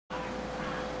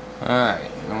Alright,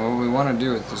 now what we want to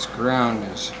do with this ground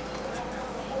is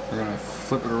we're going to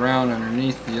flip it around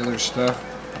underneath the other stuff,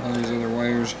 all these other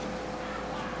wires,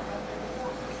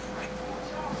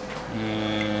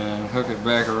 and hook it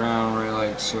back around right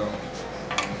like so.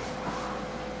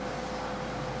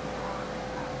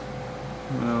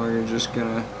 Now we're just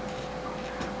going to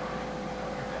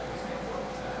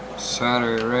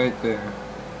solder it right there.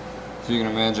 So you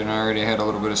can imagine I already had a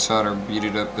little bit of solder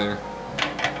beaded up there.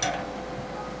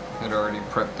 Had already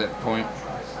prepped that point.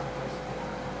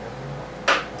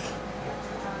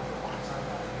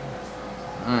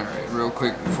 Alright, real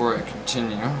quick before I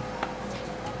continue.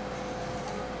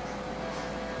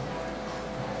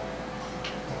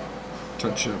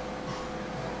 Touch up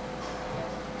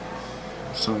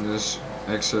some of this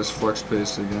excess flux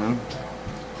paste again.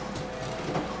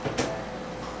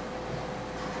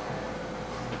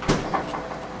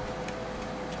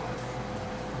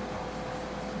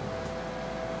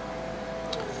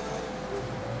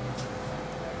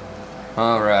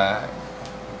 Alright.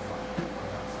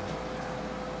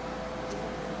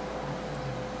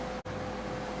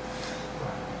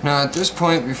 Now at this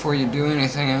point, before you do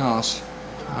anything else,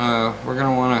 we're going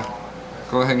to want to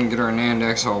go ahead and get our NAND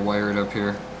X all wired up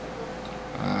here.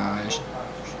 I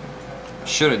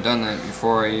should have done that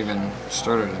before I even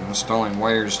started installing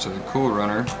wires to the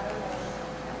coolrunner,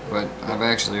 but I've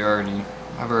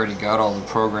already got all the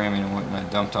programming and whatnot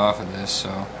dumped off of this,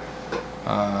 so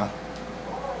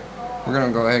we're going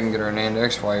to go ahead and get our NAND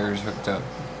X wires hooked up.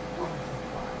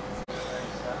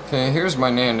 Okay, here's my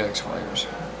NAND X wires.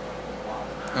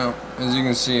 Now, as you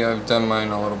can see, I've done mine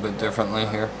a little bit differently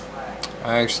here.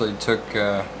 I actually took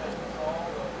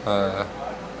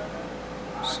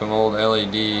some old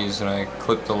LEDs and I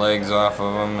clipped the legs off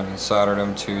of them and soldered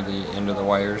them to the end of the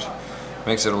wires.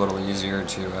 Makes it a little easier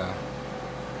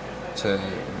to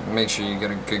make sure you get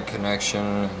a good connection,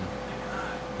 and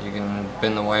you can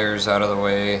bend the wires out of the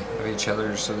way of each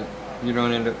other so that you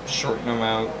don't end up shorting them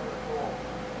out.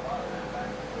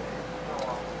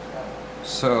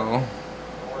 So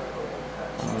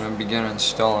I'm going to begin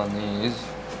installing these.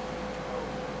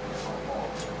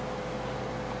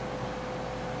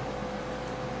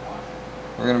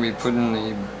 We're going to be putting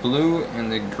the blue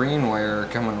and the green wire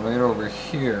coming right over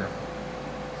here,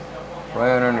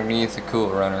 right underneath the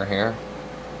coolrunner here.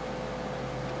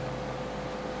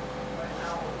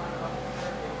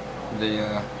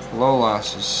 The low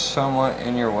loss is somewhat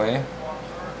in your way,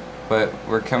 but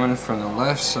we're coming from the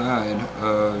left side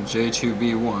of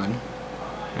J2B1,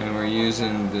 and we're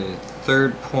using the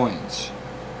third points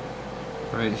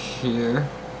right here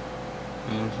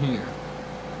and here.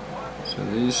 So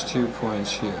these 2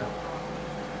 points here.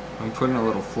 I'm putting a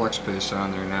little flux paste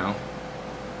on there now.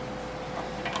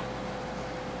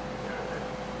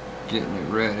 Getting it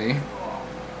ready.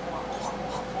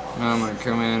 Now I'm going to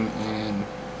come in and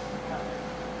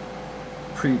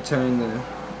pre-tine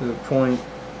the point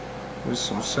with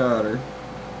some solder.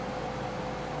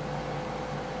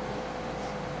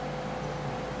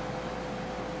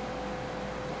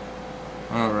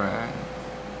 Alright.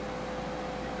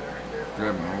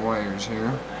 Grab my wires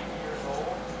here.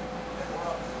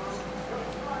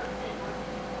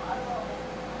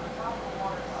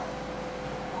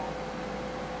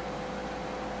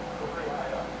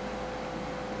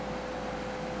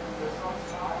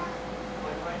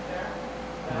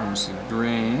 There's the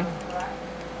green.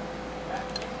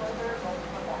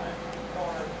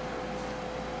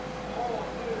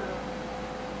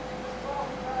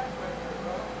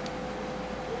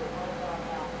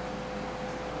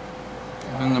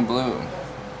 And the blue.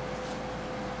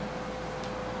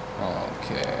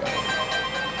 Okay.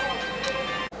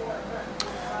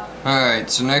 Alright,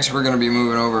 so next we're going to be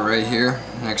moving over right here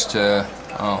next to,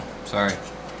 oh, sorry,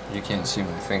 you can't see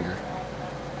my finger.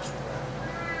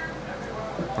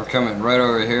 We're coming right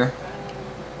over here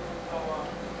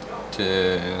to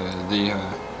the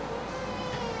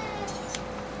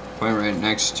point right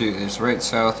next to, it's right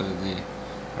south of the,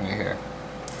 right here.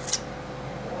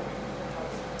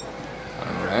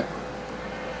 Alright.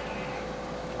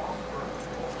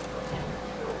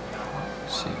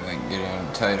 See if I can get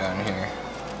in tight on here.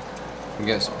 We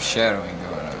got some shadowing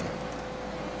going on.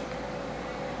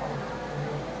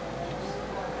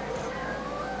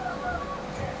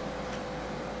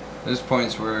 This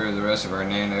point's where the rest of our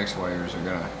NAND X wires are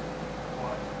gonna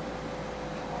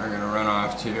run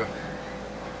off to.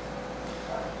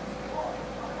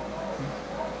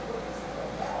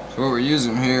 So what we're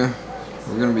using here,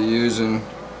 we're gonna be using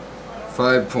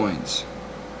 5 points.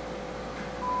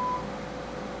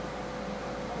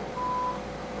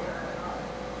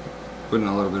 Putting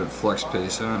a little bit of flux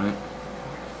paste on it.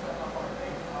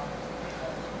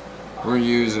 we're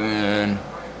using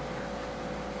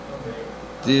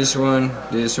this one,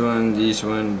 this one, this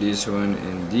one, this one,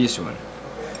 and this one.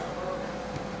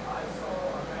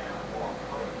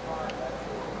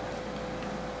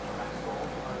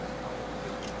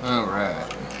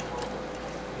 Alright.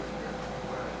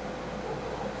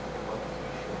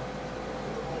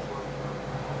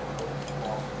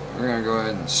 We're going to go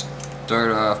ahead and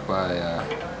start off by,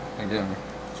 again,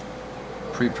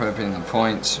 pre-prepping the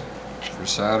points for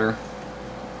solder,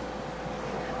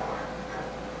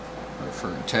 or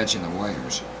for attaching the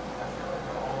wires.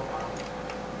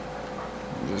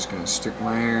 I'm just going to stick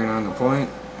my iron on the point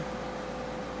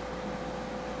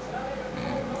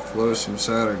and flow some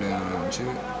solder down onto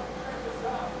it.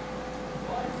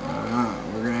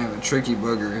 We're going to have a tricky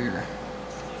bugger here.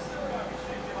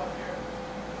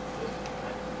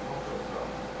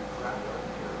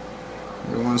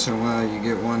 Every once in a while you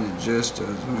get one that just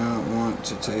does not want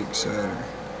to take solder.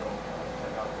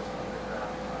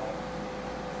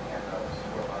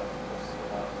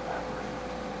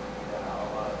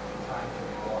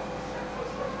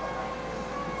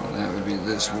 Well, that would be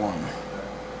this one.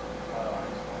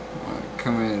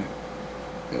 Come in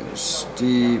at a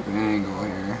steep angle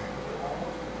here.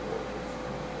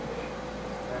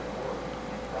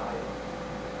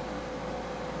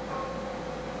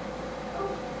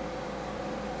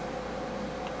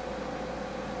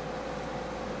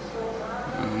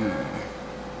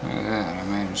 Look at that, I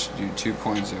managed to do 2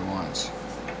 points at once.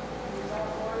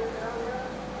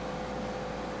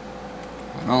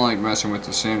 I don't like messing with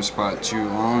the same spot too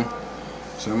long,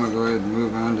 so I'm going to go ahead and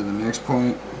move on to the next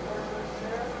point.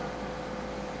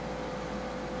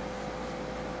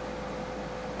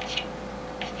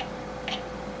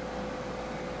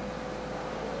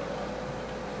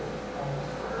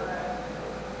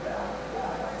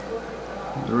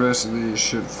 The rest of these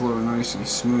should flow nice and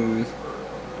smooth.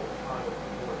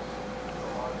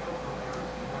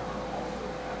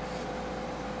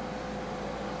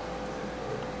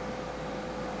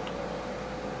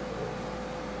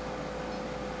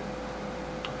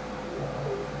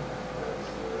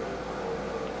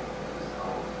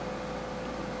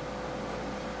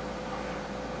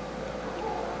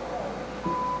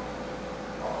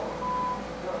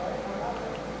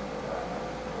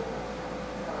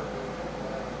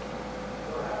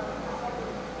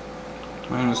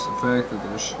 Minus the fact that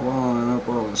they're swallowing up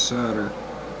all the solder.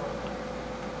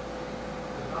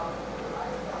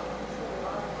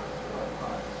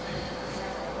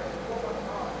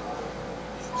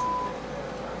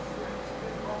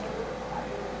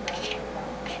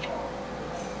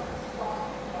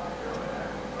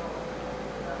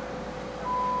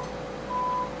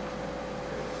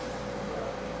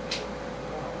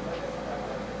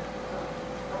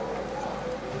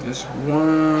 This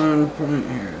one point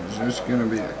here is just gonna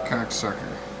be a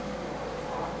cocksucker.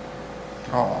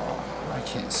 Oh, I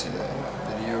can't see that in the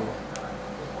video.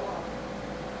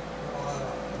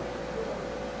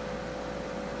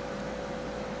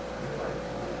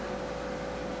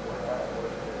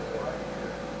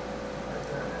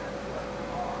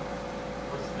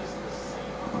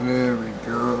 There we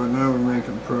go, now we're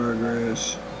making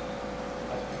progress.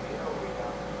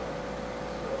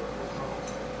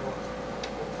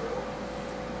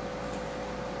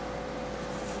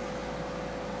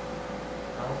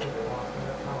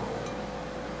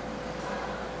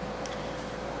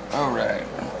 Alright.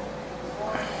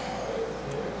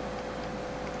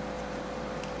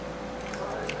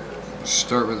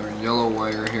 Start with our yellow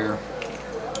wire here.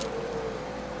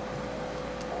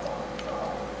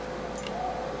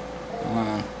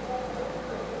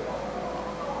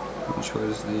 Which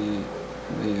was the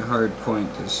hard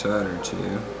point to solder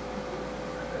to.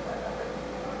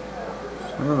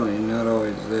 It's normally not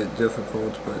always that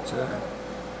difficult, but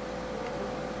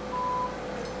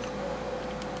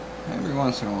every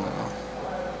once in a while.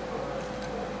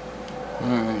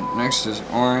 Alright, next is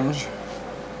orange.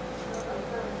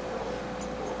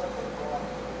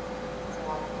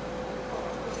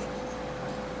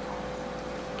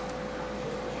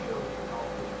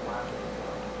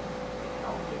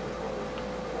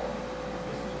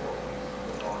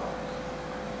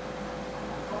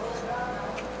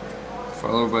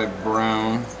 Followed by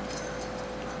brown.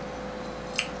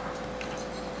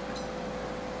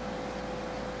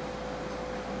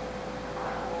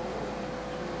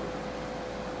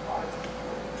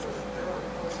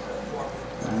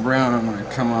 And brown, I'm going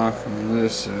to come off from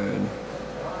this side.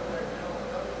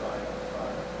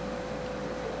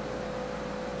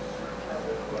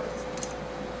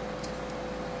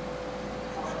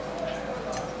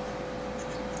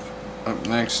 Up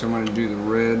next, I'm going to do the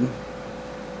red.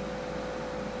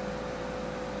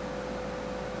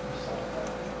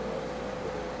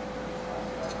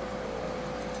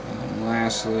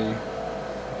 lastly,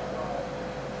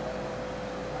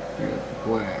 you got the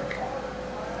black.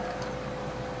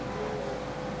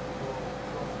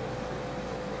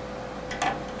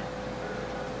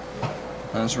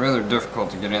 And it's rather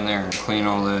difficult to get in there and clean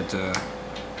all that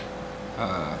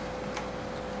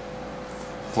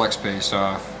flex paste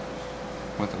off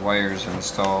with the wires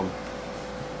installed.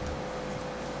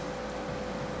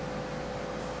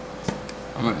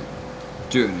 I'm going to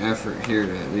do an effort here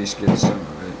to at least get some